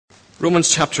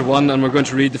Romans chapter 1, and we're going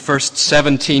to read the first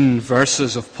 17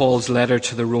 verses of Paul's letter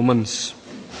to the Romans.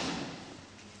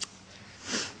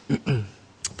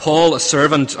 Paul, a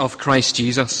servant of Christ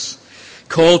Jesus,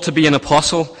 called to be an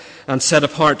apostle and set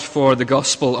apart for the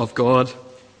gospel of God.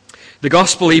 The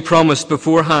gospel he promised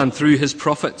beforehand through his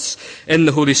prophets in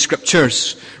the Holy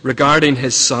Scriptures regarding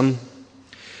his Son,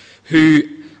 who,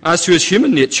 as to his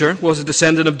human nature, was a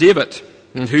descendant of David,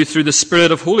 and who through the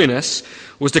Spirit of holiness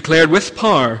was declared with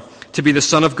power to be the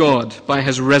Son of God by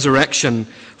his resurrection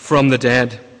from the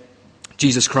dead,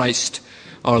 Jesus Christ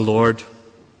our Lord.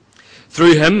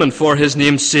 Through him and for his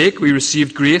name's sake we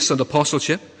received grace and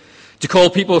apostleship to call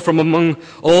people from among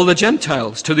all the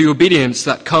Gentiles to the obedience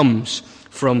that comes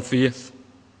from faith.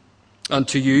 And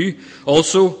you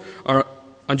also are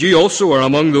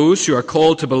among those who are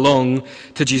called to belong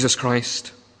to Jesus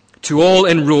Christ. To all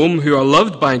in Rome who are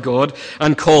loved by God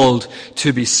and called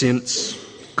to be saints.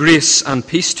 Grace and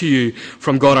peace to you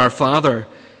from God our Father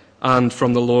and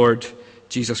from the Lord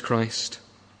Jesus Christ.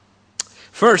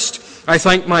 First, I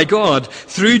thank my God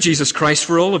through Jesus Christ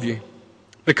for all of you,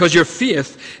 because your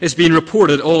faith is being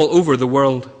reported all over the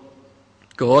world.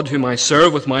 God, whom I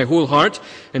serve with my whole heart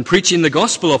in preaching the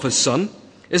gospel of his Son,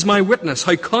 is my witness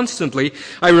how constantly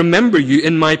I remember you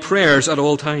in my prayers at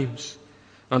all times.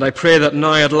 And I pray that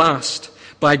now at last,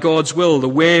 by God's will, the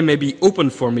way may be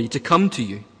opened for me to come to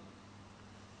you.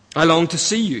 I long to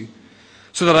see you,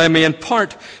 so that I may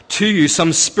impart to you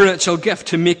some spiritual gift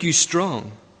to make you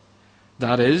strong.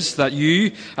 That is, that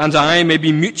you and I may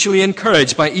be mutually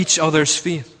encouraged by each other's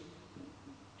faith.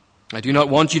 I do not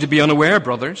want you to be unaware,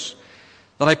 brothers,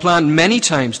 that I planned many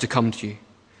times to come to you,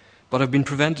 but have been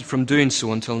prevented from doing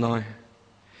so until now,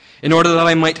 in order that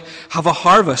I might have a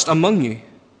harvest among you,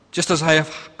 just as I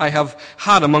have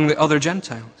had among the other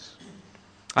Gentiles.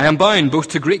 I am bound both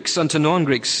to Greeks and to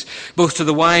non-Greeks, both to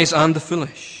the wise and the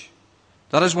foolish.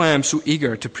 That is why I am so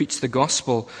eager to preach the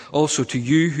gospel also to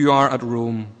you who are at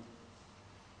Rome.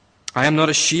 I am not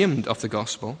ashamed of the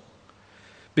gospel,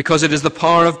 because it is the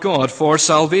power of God for the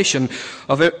salvation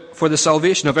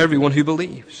of everyone who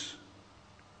believes.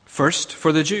 First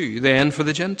for the Jew, then for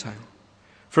the Gentile.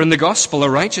 For in the gospel a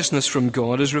righteousness from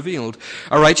God is revealed,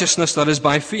 a righteousness that is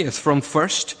by faith from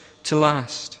first to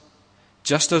last.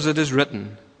 Just as it is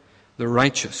written, the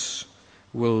righteous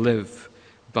will live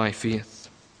by faith.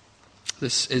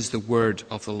 This is the word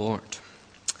of the Lord.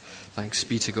 Thanks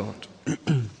be to God.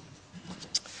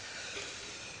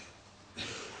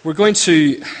 We're going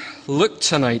to look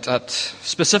tonight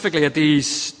specifically at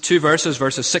these two verses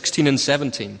 16 and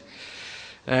 17.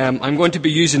 I'm going to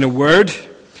be using a word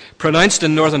pronounced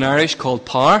in Northern Irish called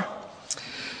power.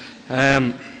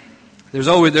 There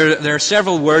are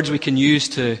several words we can use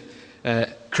to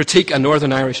critique a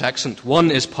Northern Irish accent.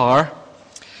 One is power,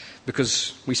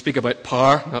 because we speak about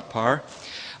power, not power.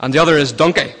 And the other is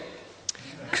donkey,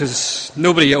 because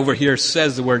nobody over here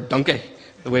says the word donkey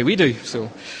the way we do.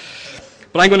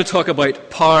 But I'm going to talk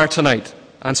about power tonight,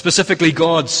 and specifically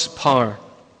God's power.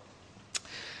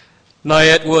 Now,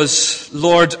 it was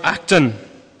Lord Acton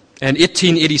in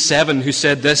 1887 who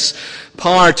said this: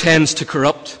 power tends to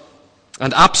corrupt,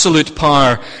 and absolute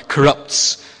power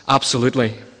corrupts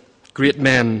absolutely. Great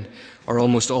men are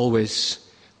almost always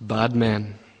bad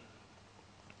men.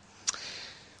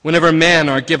 Whenever men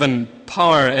are given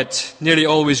power, it nearly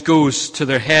always goes to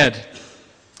their head.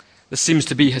 This seems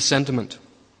to be his sentiment.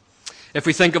 If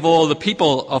we think of all the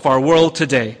people of our world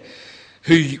today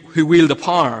who wield the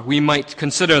power, we might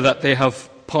consider that they have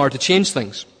power to change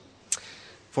things.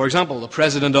 For example, the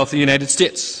President of the United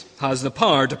States has the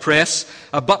power to press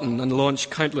a button and launch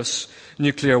countless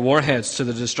nuclear warheads to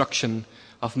the destruction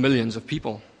of millions of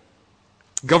people.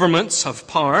 Governments have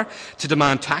power to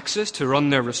demand taxes to run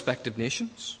their respective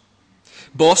nations.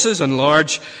 Bosses and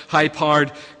large,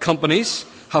 high-powered companies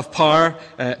have power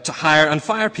to hire and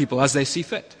fire people as they see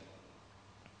fit.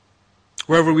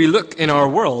 Wherever we look in our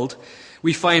world,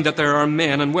 we find that there are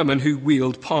men and women who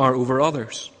wield power over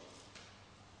others.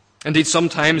 Indeed,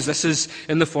 sometimes this is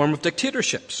in the form of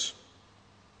dictatorships,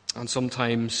 and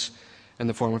sometimes in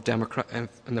the form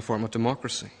of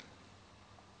democracy.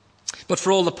 But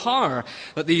for all the power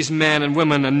that these men and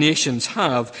women and nations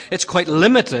have, it's quite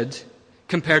limited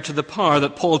compared to the power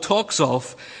that Paul talks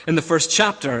of in the first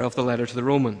chapter of the letter to the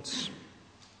Romans.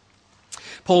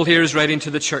 Paul here is writing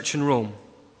to the church in Rome,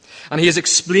 and he is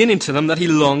explaining to them that he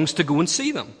longs to go and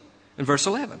see them in verse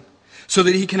 11, so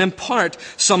that he can impart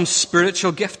some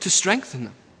spiritual gift to strengthen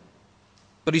them.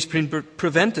 But he's been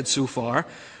prevented so far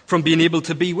from being able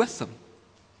to be with them.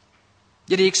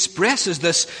 Yet he expresses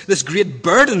this great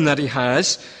burden that he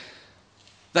has,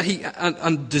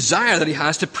 and desire that he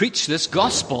has to preach this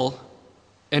gospel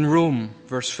in Rome,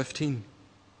 verse 15.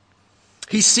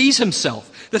 He sees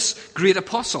himself, this great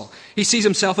apostle, he sees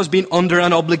himself as being under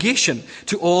an obligation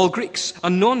to all Greeks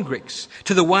and non-Greeks,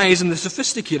 to the wise and the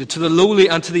sophisticated, to the lowly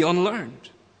and to the unlearned.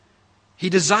 He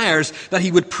desires that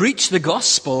he would preach the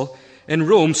gospel in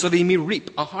Rome so that he may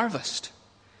reap a harvest,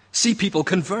 see people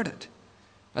converted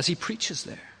as he preaches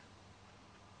there.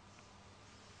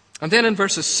 And then in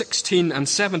verses 16 and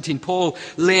 17, Paul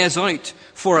lays out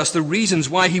for us the reasons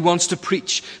why he wants to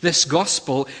preach this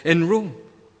gospel in Rome.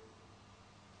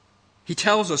 He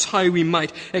tells us how we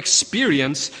might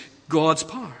experience God's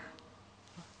power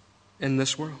in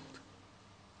this world.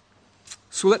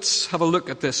 So let's have a look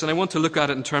at this, and I want to look at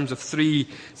it in terms of three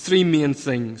main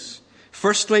things.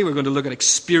 Firstly, we're going to look at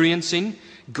experiencing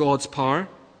God's power,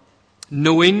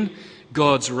 knowing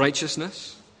God's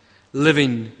righteousness,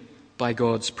 living by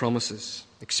God's promises.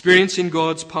 Experiencing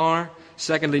God's power,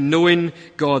 secondly, knowing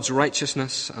God's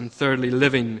righteousness, and thirdly,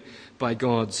 living by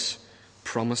God's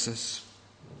promises.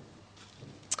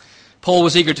 Paul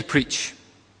was eager to preach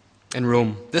in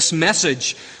Rome this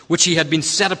message which he had been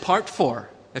set apart for.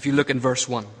 If you look in verse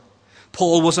 1,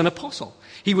 Paul was an apostle.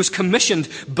 He was commissioned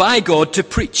by God to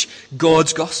preach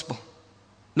God's gospel.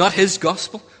 Not his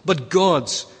gospel, but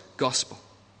God's gospel.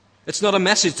 It's not a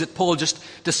message that Paul just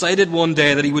decided one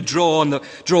day that he would draw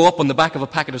up on the back of a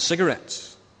packet of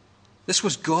cigarettes. This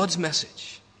was God's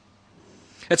message.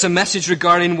 It's a message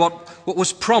regarding what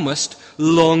was promised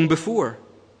long before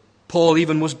Paul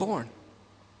even was born.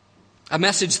 A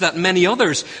message that many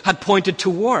others had pointed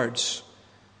towards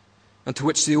and to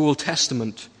which the Old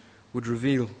Testament would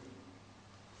reveal.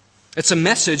 It's a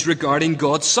message regarding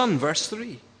God's Son, verse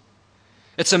 3.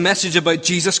 It's a message about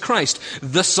Jesus Christ,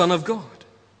 the Son of God,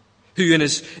 who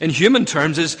in human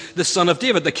terms is the son of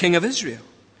David, the King of Israel,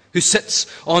 who sits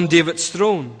on David's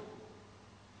throne,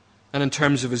 and in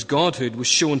terms of his godhood was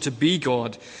shown to be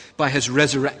God by his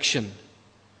resurrection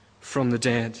from the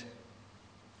dead.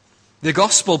 The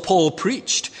gospel Paul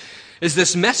preached is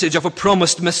this message of a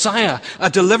promised Messiah,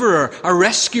 a deliverer, a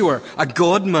rescuer, a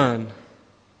God-man.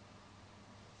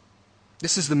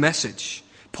 This is the message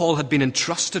Paul had been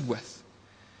entrusted with,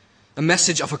 a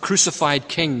message of a crucified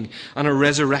king and a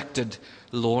resurrected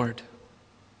Lord.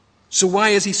 So why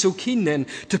is he so keen then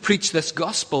to preach this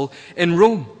gospel in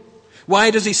Rome?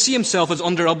 Why does he see himself as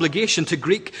under obligation to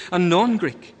Greek and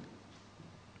non-Greek?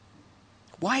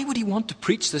 Why would he want to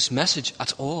preach this message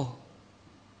at all?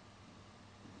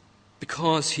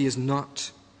 Because he is not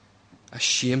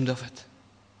ashamed of it.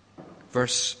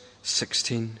 Verse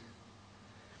 16.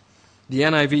 The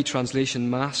NIV translation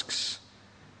masks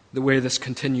the way this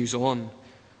continues on.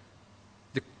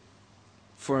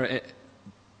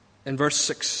 In verse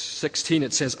 16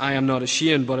 it says, I am not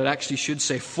ashamed, but it actually should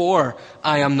say, for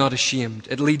I am not ashamed.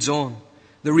 It leads on.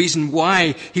 The reason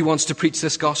why he wants to preach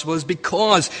this gospel is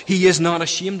because he is not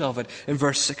ashamed of it in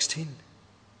verse 16.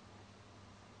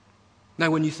 Now,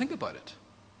 when you think about it,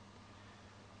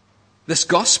 this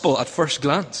gospel at first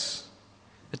glance,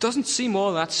 it doesn't seem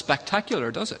all that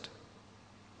spectacular, does it?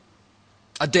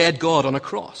 A dead God on a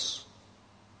cross.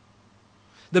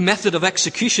 The method of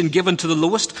execution given to the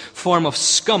lowest form of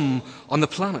scum on the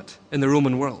planet in the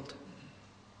Roman world.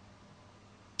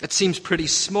 It seems pretty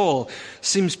small,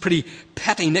 seems pretty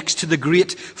petty next to the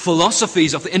great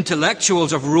philosophies of the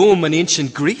intellectuals of Rome and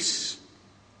ancient Greece.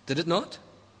 Did it not?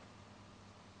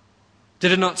 It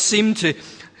didn't seem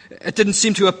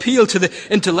to appeal to the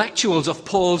intellectuals of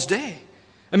Paul's day.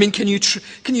 I mean, can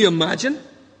you imagine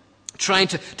trying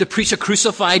to preach a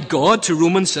crucified God to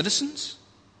Roman citizens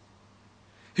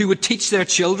who would teach their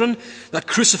children that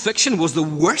crucifixion was the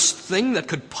worst thing that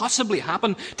could possibly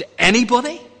happen to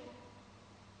anybody?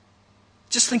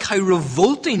 Just think how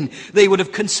revolting they would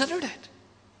have considered it.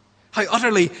 How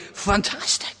utterly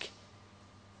fantastic.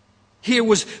 Here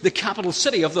was the capital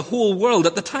city of the whole world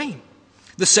at the time.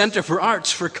 The center for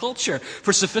arts, for culture,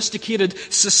 for sophisticated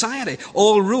society.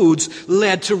 All roads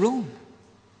led to Rome.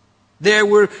 There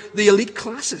were the elite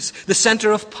classes, the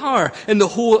center of power in the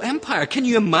whole empire. Can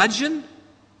you imagine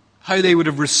how they would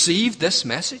have received this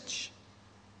message?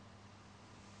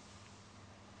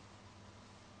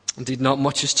 Indeed, not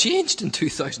much has changed in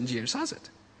 2,000 years, has it?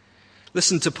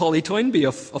 Listen to Polly Toynbee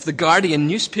of the Guardian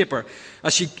newspaper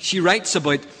as she writes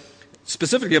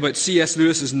specifically about C.S.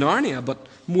 Lewis's Narnia, but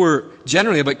more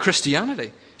generally about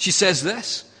Christianity. She says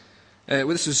this.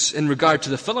 This is in regard to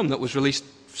the film that was released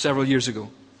several years ago.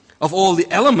 Of all the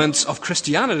elements of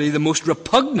Christianity, the most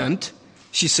repugnant,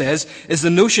 she says, is the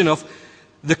notion of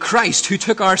the Christ who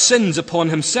took our sins upon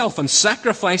himself and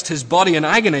sacrificed his body in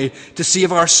agony to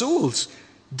save our souls.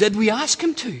 Did we ask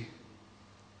him to?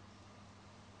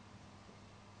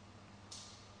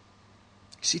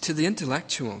 See, to the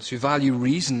intellectuals who value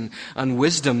reason and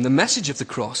wisdom, the message of the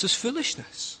cross is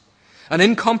foolishness, an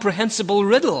incomprehensible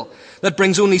riddle that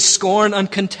brings only scorn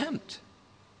and contempt.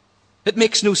 It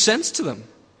makes no sense to them.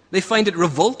 They find it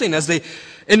revolting as they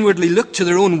inwardly look to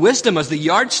their own wisdom as the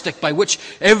yardstick by which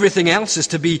everything else is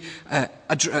to be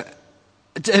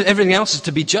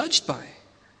judged by.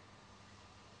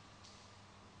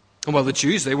 And while the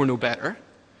Jews, they were no better.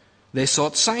 They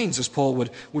sought signs, as Paul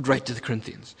would write to the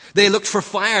Corinthians. They looked for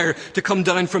fire to come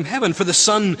down from heaven, for the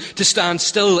sun to stand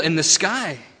still in the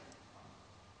sky.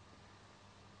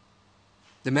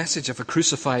 The message of a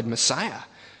crucified Messiah,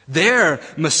 their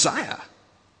Messiah,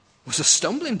 was a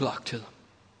stumbling block to them.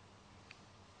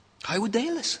 How would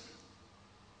they listen?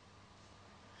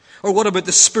 Or what about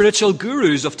the spiritual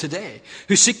gurus of today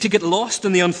who seek to get lost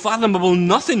in the unfathomable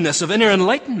nothingness of inner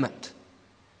enlightenment?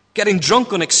 Getting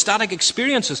drunk on ecstatic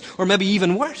experiences, or maybe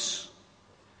even worse.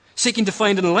 Seeking to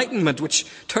find enlightenment, which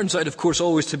turns out, of course,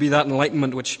 always to be that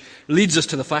enlightenment which leads us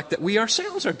to the fact that we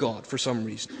ourselves are God for some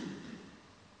reason.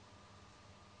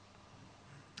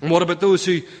 And what about those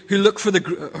who look to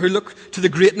the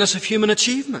greatness of human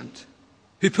achievement?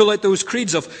 Who pull out those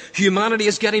creeds of humanity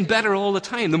is getting better all the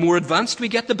time. The more advanced we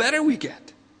get, the better we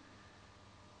get.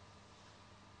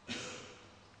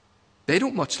 They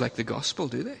don't much like the gospel,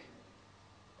 do they?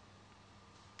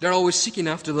 They're always seeking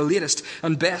after the latest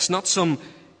and best, not some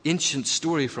ancient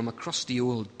story from a crusty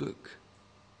old book.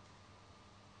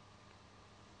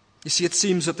 You see, it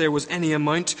seems that there was any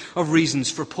amount of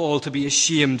reasons for Paul to be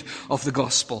ashamed of the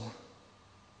gospel.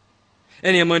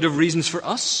 Any amount of reasons for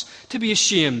us to be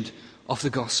ashamed of the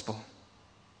gospel.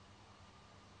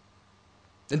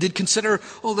 Indeed, consider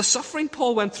all the suffering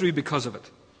Paul went through because of it.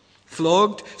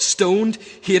 Flogged, stoned,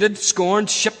 hated,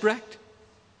 scorned, shipwrecked.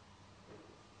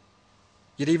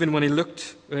 Yet even when it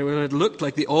looked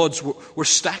like the odds were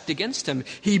stacked against him,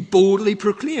 he boldly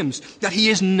proclaims that he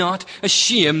is not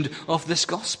ashamed of this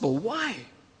gospel. Why?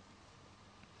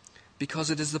 Because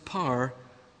it is the power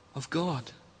of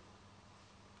God.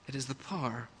 It is the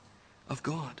power of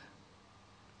God.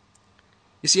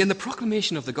 You see, in the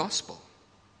proclamation of the gospel,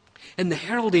 in the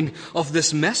heralding of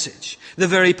this message, the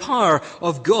very power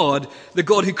of God, the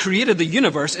God who created the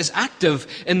universe, is active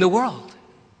in the world.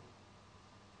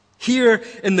 Here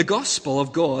in the gospel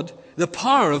of God, the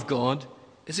power of God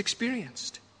is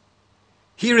experienced.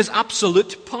 Here is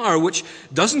absolute power which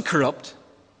doesn't corrupt,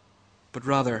 but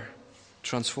rather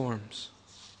transforms.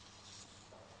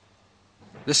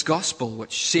 This gospel,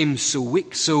 which seems so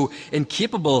weak, so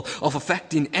incapable of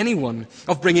affecting anyone,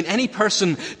 of bringing any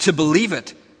person to believe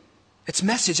it, its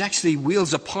message actually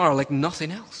wields a power like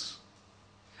nothing else.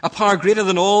 A power greater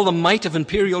than all the might of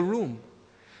imperial Rome.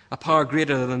 A power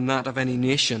greater than that of any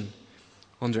nation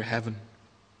under heaven.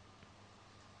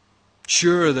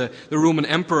 Sure, the Roman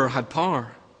emperor had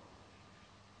power.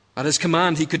 At his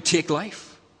command, he could take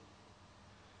life.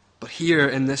 But here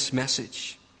in this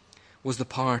message was the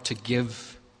power to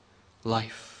give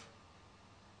life.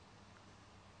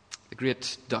 The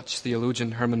great Dutch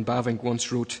theologian Herman Bavinck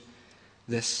once wrote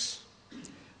this: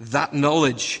 that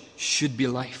knowledge should be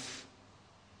life.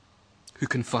 Who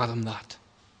can fathom that?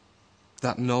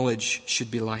 That knowledge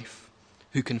should be life.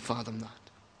 Who can fathom that?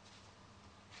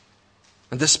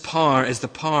 And this power is the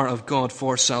power of God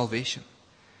for salvation.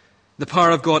 The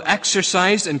power of God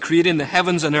exercised in creating the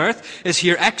heavens and earth is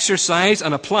here exercised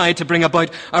and applied to bring about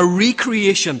a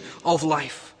recreation of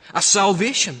life, a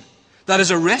salvation that is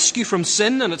a rescue from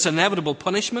sin and its inevitable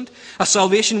punishment, a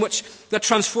salvation that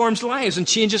transforms lives and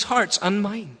changes hearts and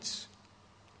minds.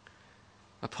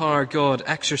 A power God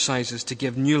exercises to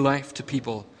give new life to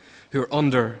people who are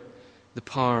under the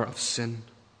power of sin.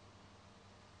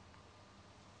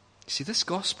 See, this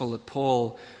gospel that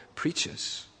Paul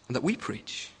preaches and that we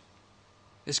preach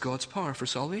is God's power for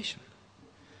salvation.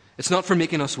 It's not for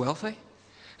making us wealthy.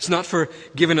 It's not for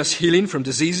giving us healing from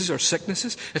diseases or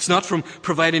sicknesses. It's not to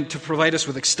provide us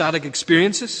with ecstatic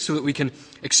experiences so that we can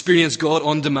experience God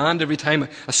on demand every time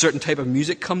a certain type of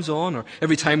music comes on, or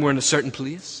every time we're in a certain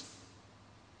place,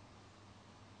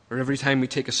 or every time we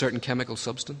take a certain chemical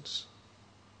substance.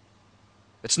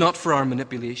 It's not for our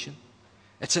manipulation.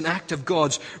 It's an act of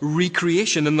God's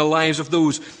recreation in the lives of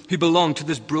those who belong to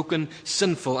this broken,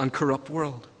 sinful, and corrupt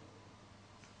world.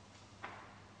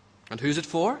 And who's it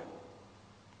for?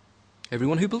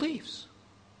 Everyone who believes.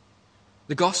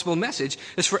 The gospel message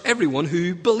is for everyone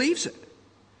who believes it.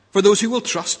 For those who will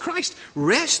trust Christ,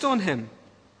 rest on Him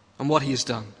and what He has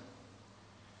done.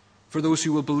 For those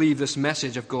who will believe this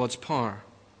message of God's power.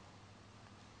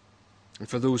 And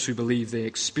for those who believe they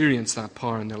experience that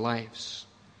power in their lives.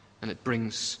 And it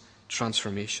brings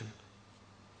transformation.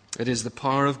 It is the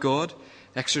power of God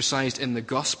exercised in the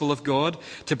gospel of God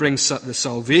to bring the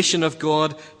salvation of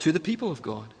God to the people of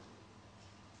God.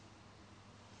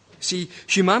 See,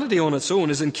 humanity on its own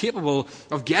is incapable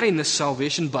of getting this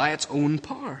salvation by its own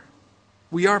power.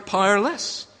 We are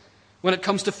powerless when it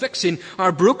comes to fixing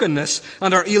our brokenness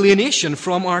and our alienation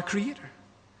from our Creator.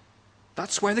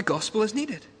 That's why the gospel is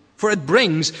needed, for it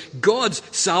brings God's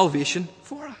salvation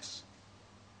for us.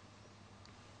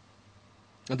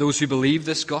 And those who believe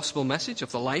this gospel message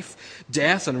of the life,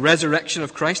 death, and resurrection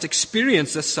of Christ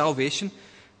experience this salvation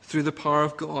through the power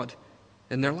of God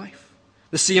in their life.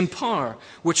 The same power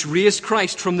which raised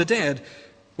Christ from the dead,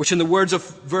 which in the words of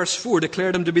verse 4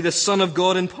 declared him to be the Son of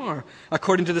God in power,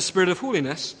 according to the Spirit of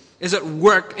holiness, is at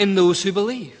work in those who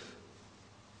believe.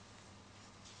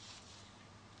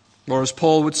 Or as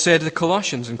Paul would say to the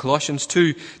Colossians in Colossians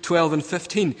 2:12 and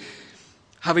 15,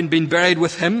 having been buried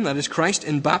with him, that is Christ,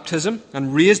 in baptism,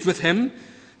 and raised with him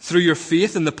through your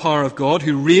faith in the power of God,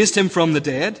 who raised him from the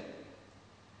dead,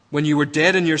 when you were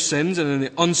dead in your sins and in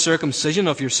the uncircumcision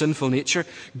of your sinful nature,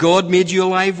 God made you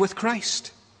alive with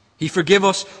Christ. He forgave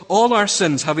us all our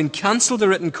sins, having cancelled the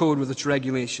written code with its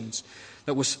regulations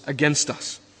that was against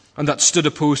us and that stood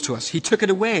opposed to us. He took it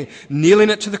away, nailing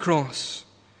it to the cross.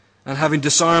 And having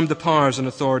disarmed the powers and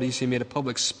authorities, he made a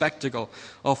public spectacle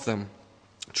of them,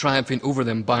 triumphing over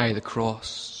them by the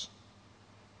cross.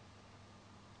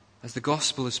 As the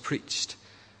gospel is preached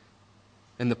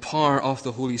in the power of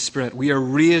the Holy Spirit, we are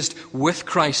raised with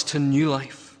Christ to new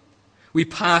life. We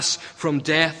pass from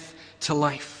death to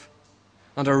life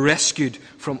and are rescued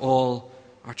from all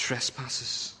our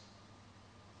trespasses.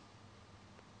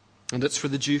 And it's for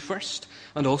the Jew first,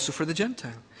 and also for the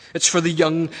Gentile. It's for the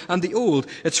young and the old.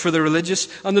 It's for the religious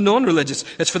and the non-religious.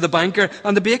 It's for the banker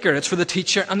and the baker. It's for the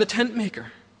teacher and the tent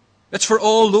maker. It's for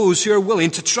all those who are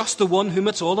willing to trust the one whom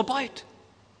it's all about.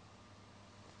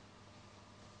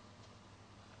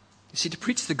 You see, to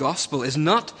preach the gospel is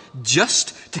not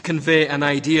just to convey an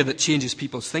idea that changes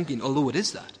people's thinking, although it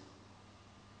is that.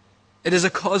 It is a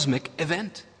cosmic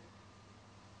event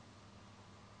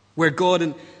where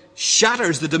God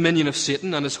shatters the dominion of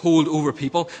Satan and his hold over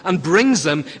people and brings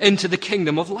them into the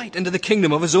kingdom of light, into the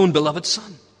kingdom of his own beloved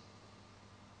Son.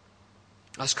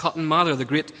 As Cotton Mather, the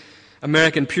great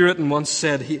American Puritan, once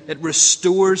said, it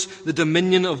restores the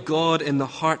dominion of God in the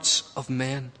hearts of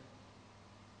men.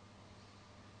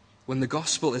 When the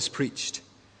gospel is preached,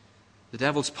 the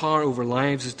devil's power over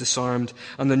lives is disarmed,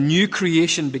 and the new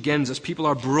creation begins as people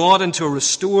are brought into a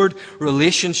restored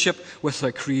relationship with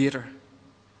their Creator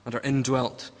and are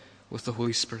indwelt with the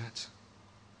Holy Spirit.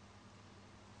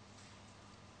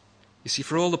 You see,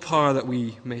 for all the power that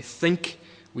we may think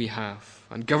we have,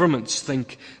 and governments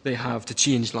think they have to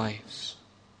change lives,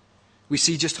 we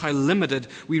see just how limited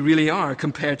we really are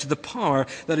compared to the power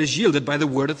that is yielded by the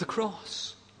word of the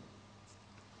cross.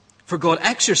 For God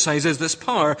exercises this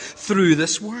power through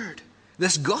this word,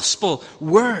 this gospel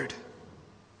word.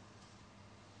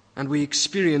 And we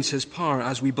experience his power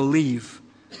as we believe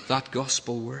that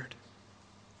gospel word.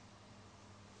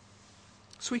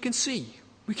 So we can see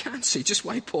just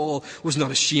why Paul was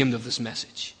not ashamed of this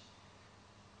message.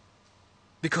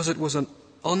 Because it was an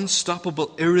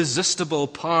unstoppable, irresistible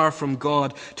power from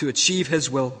God to achieve his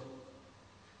will.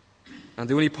 And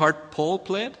the only part Paul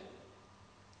played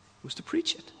was to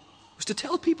preach it, was to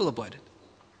tell people about it.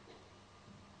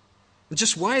 And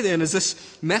just why then is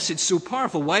this message so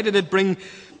powerful? Why did it bring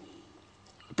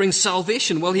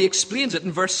salvation? Well, he explains it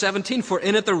in verse 17. For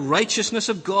in it the righteousness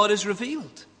of God is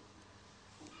revealed.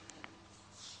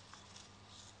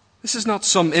 This is not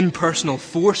some impersonal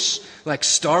force like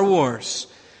Star Wars.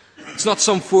 It's not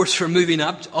some force for moving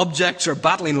objects or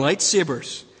battling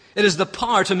lightsabers. It is the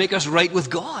power to make us right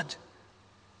with God.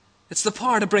 It's the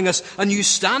power to bring us a new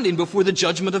standing before the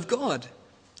judgment of God.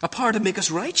 A power to make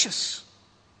us righteous.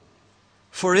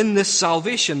 For in this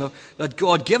salvation that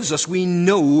God gives us, we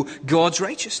know God's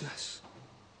righteousness.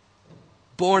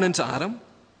 Born into Adam,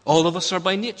 all of us are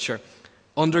by nature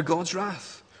under God's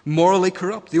wrath. Morally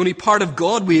corrupt. The only part of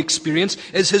God we experience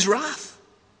is his wrath.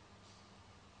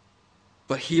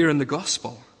 But here in the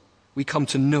gospel, we come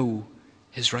to know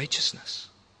his righteousness.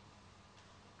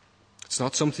 It's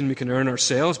not something we can earn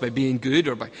ourselves by being good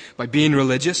or by being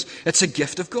religious. It's a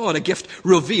gift of God, a gift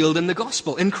revealed in the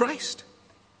gospel, in Christ.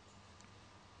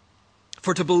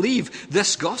 For to believe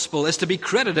this gospel is to be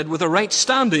credited with a right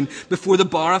standing before the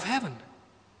bar of heaven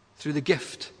through the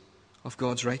gift of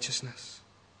God's righteousness.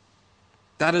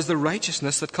 That is the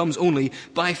righteousness that comes only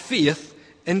by faith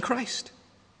in Christ.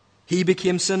 He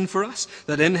became sin for us,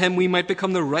 that in him we might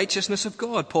become the righteousness of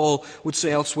God, Paul would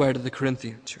say elsewhere to the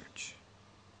Corinthian church.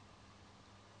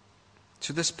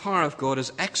 So this power of God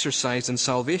is exercised in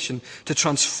salvation to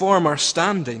transform our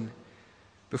standing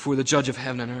before the judge of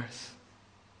heaven and earth,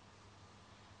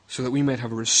 so that we might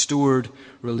have a restored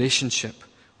relationship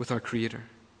with our Creator,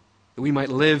 that we might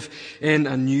live in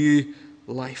a new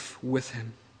life with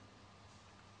Him.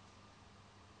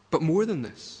 But more than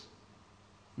this,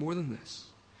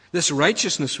 this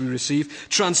righteousness we receive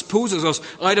transposes us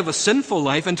out of a sinful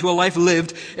life into a life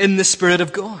lived in the Spirit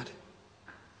of God,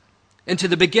 into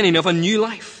the beginning of a new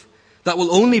life that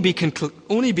will only be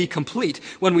complete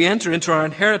when we enter into our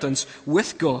inheritance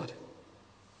with God,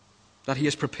 that He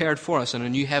has prepared for us in a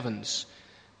new heavens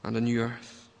and a new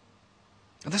earth.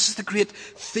 And this is the great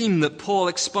theme that Paul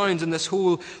expounds in this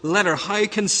whole letter. How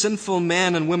can sinful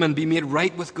men and women be made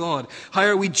right with God? How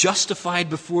are we justified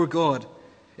before God?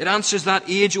 It answers that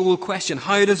age-old question.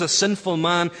 How does a sinful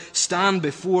man stand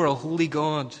before a holy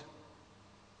God?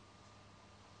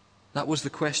 That was the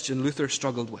question Luther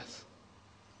struggled with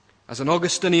as an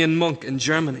Augustinian monk in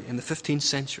Germany in the 15th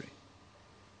century.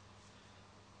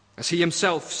 As he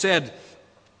himself said,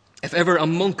 if ever a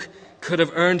monk could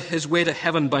have earned his way to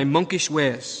heaven by monkish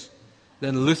ways,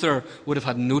 then Luther would have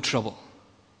had no trouble.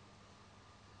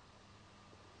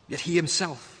 Yet he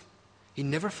himself, he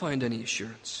never found any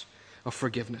assurance of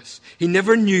forgiveness. He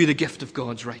never knew the gift of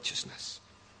God's righteousness.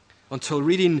 Until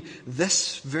reading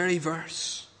this very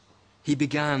verse, he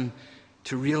began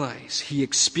to realize, he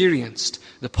experienced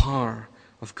the power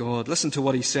of God. Listen to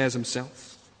what he says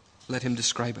himself. Let him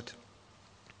describe it.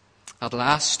 At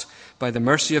last, by the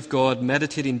mercy of God,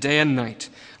 meditating day and night,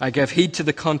 I gave heed to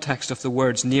the context of the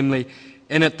words, namely,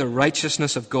 in it the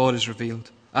righteousness of God is revealed,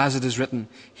 as it is written,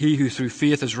 he who through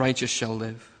faith is righteous shall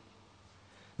live.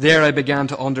 There I began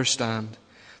to understand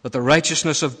that the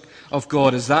righteousness of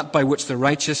God is that by which the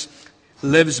righteous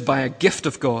lives by a gift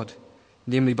of God,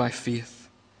 namely by faith.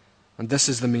 And this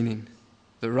is the meaning.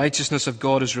 The righteousness of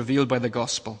God is revealed by the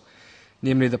gospel,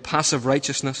 namely the passive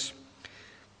righteousness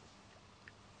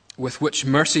with which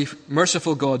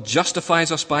merciful God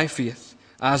justifies us by faith,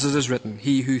 as it is written,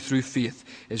 he who through faith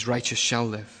is righteous shall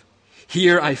live.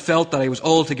 Here I felt that I was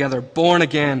altogether born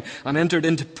again and entered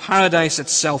into paradise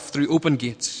itself through open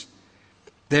gates.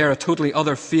 There a totally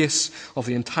other face of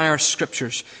the entire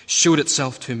Scriptures showed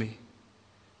itself to me.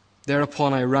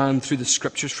 Thereupon I ran through the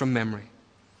Scriptures from memory.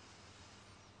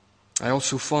 I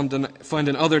also found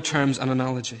in other terms an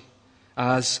analogy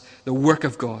as the work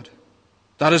of God.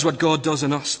 That is what God does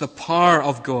in us, the power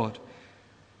of God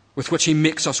with which He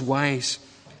makes us wise,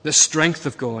 the strength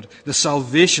of God, the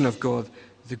salvation of God,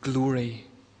 the glory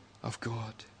of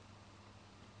God.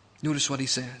 Notice what he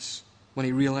says when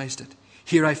he realized it.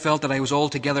 Here I felt that I was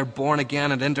altogether born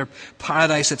again and entered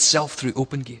paradise itself through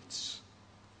open gates.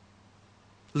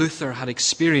 Luther had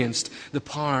experienced the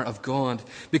power of God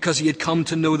because he had come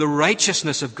to know the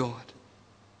righteousness of God.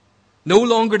 No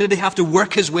longer did he have to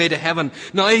work his way to heaven.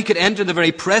 Now he could enter the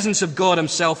very presence of God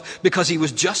himself because he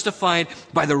was justified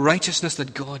by the righteousness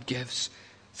that God gives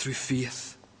through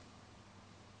faith.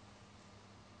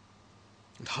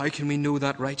 And how can we know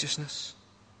that righteousness?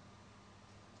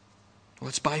 Well,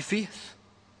 it's by faith.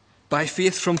 By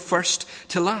faith from first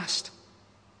to last.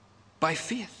 By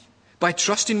faith. By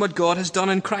trusting what God has done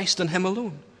in Christ and Him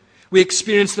alone. We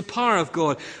experience the power of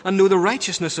God and know the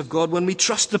righteousness of God when we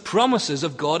trust the promises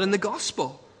of God in the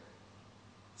gospel.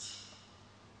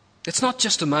 It's not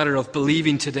just a matter of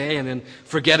believing today and then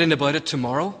forgetting about it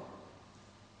tomorrow.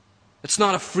 It's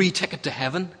not a free ticket to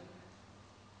heaven.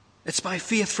 It's by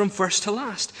faith from first to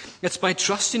last. It's by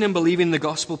trusting and believing the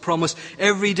gospel promise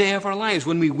every day of our lives.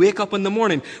 When we wake up in the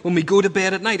morning, when we go to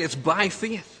bed at night, it's by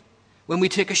faith. When we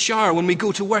take a shower, when we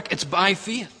go to work, it's by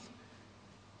faith.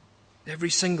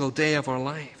 Every single day of our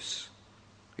lives,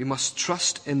 we must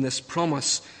trust in this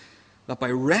promise that by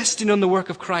resting on the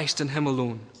work of Christ and Him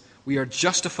alone, we are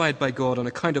justified by God on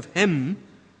account of Him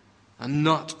and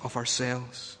not of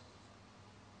ourselves.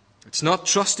 It's not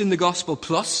trusting the gospel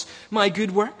plus my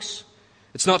good works.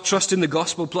 It's not trusting the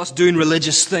gospel plus doing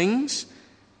religious things.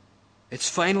 It's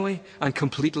finally and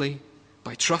completely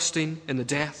by trusting in the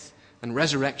death and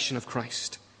resurrection of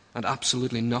Christ and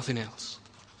absolutely nothing else.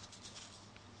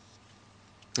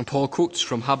 And Paul quotes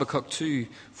from Habakkuk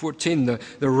 2:14,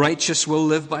 the righteous will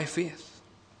live by faith.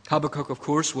 Habakkuk, of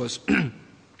course, was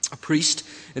a priest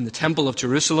in the temple of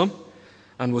Jerusalem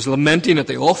and was lamenting at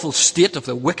the awful state of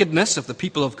the wickedness of the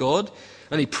people of God.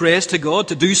 And he prays to God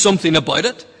to do something about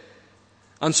it.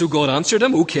 And so God answered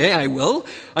him, okay, I will.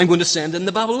 I'm going to send in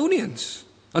the Babylonians.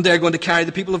 And they're going to carry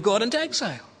the people of God into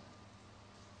exile.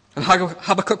 And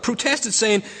Habakkuk protested,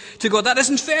 saying to God, that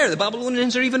isn't fair. The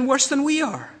Babylonians are even worse than we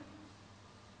are.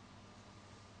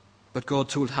 But God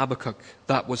told Habakkuk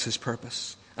that was his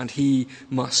purpose. and he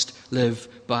must live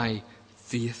by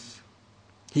faith.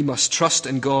 He must trust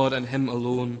in God and him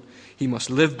alone. He must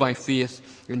live by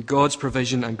faith in God's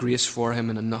provision and grace for him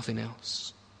and in nothing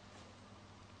else.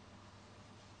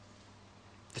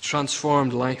 The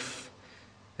transformed life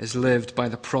is lived by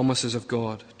the promises of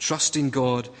God, trusting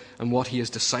God and what he has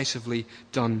decisively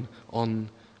done on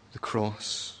the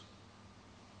cross.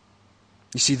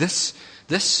 You see, this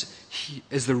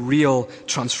is the real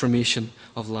transformation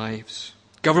of lives.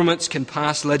 Governments can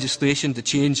pass legislation to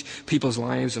change people's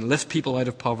lives and lift people out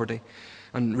of poverty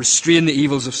and restrain the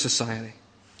evils of society.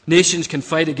 Nations can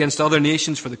fight against other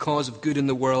nations for the cause of good in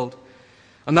the world,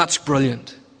 and that's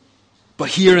brilliant. But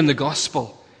here in the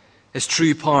gospel is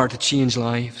true power to change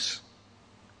lives.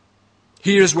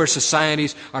 Here is where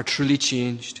societies are truly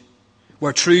changed,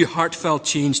 where true heartfelt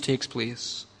change takes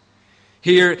place.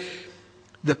 Here,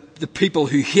 the people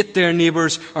who hate their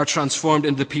neighbours are transformed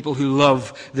into the people who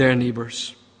love their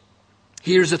neighbours.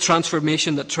 Here's a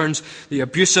transformation that turns the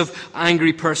abusive,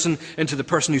 angry person into the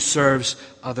person who serves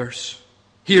others.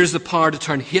 Here's the power to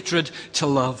turn hatred to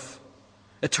love.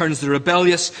 It turns the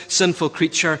rebellious, sinful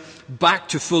creature back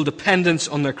to full dependence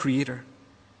on their Creator.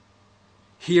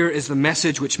 Here is the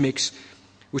message which makes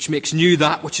new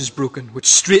that which is broken, which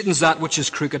straightens that which is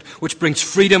crooked, which brings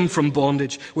freedom from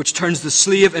bondage, which turns the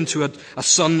slave into a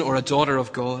son or a daughter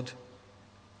of God,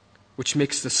 which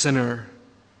makes the sinner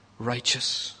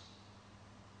righteous.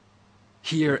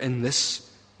 Here in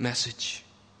this message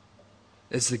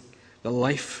is the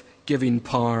life-giving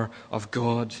power of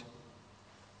God,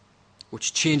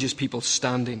 which changes people's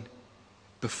standing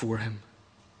before him.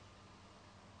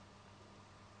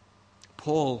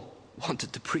 Paul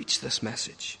wanted to preach this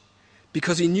message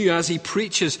because he knew as he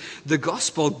preaches the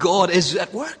gospel, God is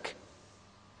at work.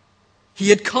 He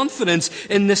had confidence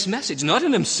in this message, not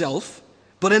in himself,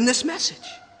 but in this message,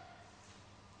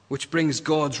 which brings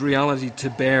God's reality to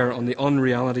bear on the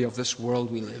unreality of this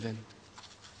world we live in.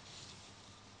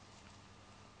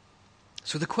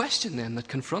 So the question then that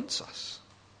confronts us: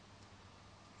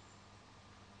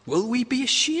 will we be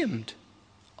ashamed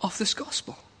of this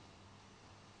gospel?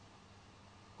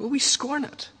 Will we scorn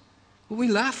it? Will we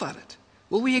laugh at it?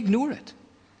 Will we ignore it?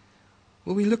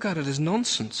 Will we look at it as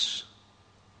nonsense?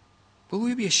 Will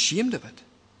we be ashamed of it?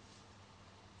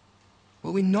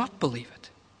 Will we not believe it?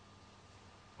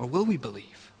 Or will we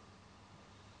believe?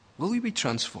 Will we be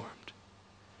transformed?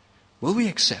 Will we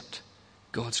accept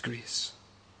God's grace?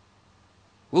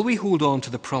 Will we hold on to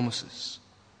the promises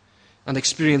and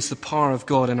experience the power of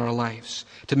God in our lives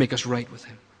to make us right with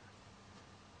him?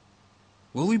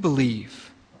 Will we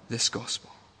believe this gospel?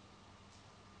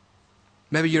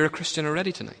 Maybe you're a Christian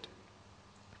already tonight.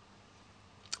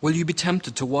 Will you be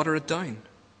tempted to water it down,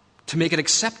 to make it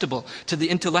acceptable to the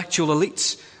intellectual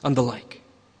elites and the like?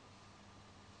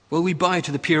 Will we bow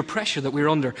to the peer pressure that we're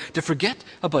under to forget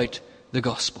about the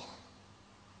gospel?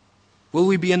 Will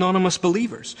we be anonymous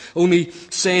believers, only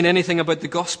saying anything about the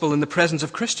gospel in the presence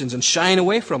of Christians and shying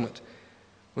away from it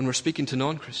when we're speaking to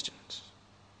non-Christians?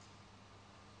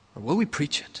 Or will we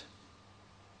preach it?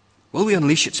 Will we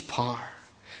unleash its power,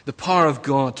 the power of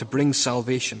God to bring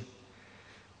salvation?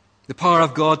 The power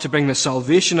of God to bring the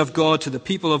salvation of God to the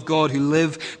people of God who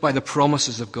live by the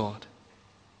promises of God.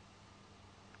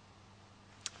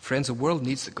 Friends, the world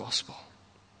needs the gospel.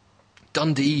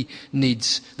 Dundee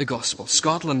needs the gospel.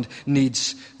 Scotland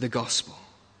needs the gospel.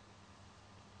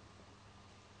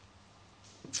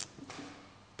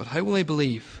 But how will they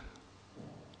believe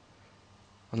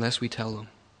unless we tell them?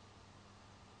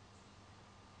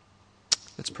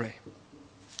 Let's pray.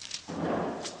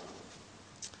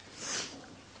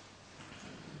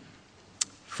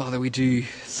 Father, we do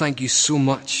thank you so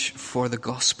much for the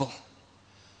gospel.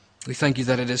 We thank you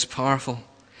that it is powerful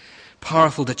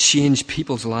to change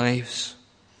people's lives,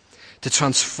 to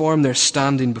transform their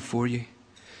standing before you,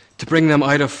 to bring them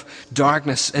out of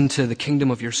darkness into the kingdom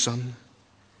of your Son,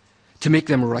 to make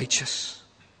them righteous.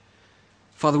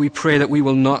 Father, we pray that we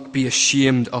will not be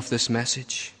ashamed of this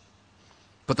message,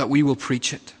 but that we will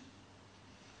preach it.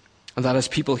 And that as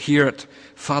people hear it,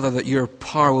 Father, that your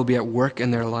power will be at work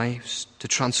in their lives to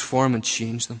transform and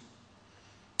change them.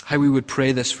 How we would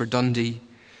pray this for Dundee,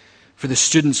 for the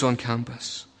students on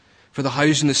campus, for the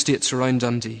housing estates around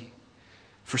Dundee,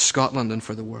 for Scotland and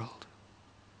for the world.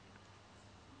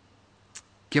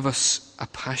 Give us a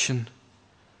passion,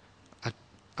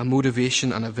 a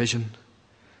motivation and a vision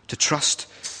to trust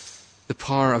the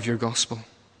power of your gospel,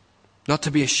 not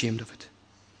to be ashamed of it,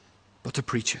 but to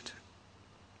preach it.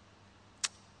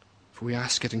 For we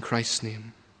ask it in Christ's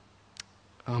name.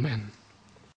 Amen.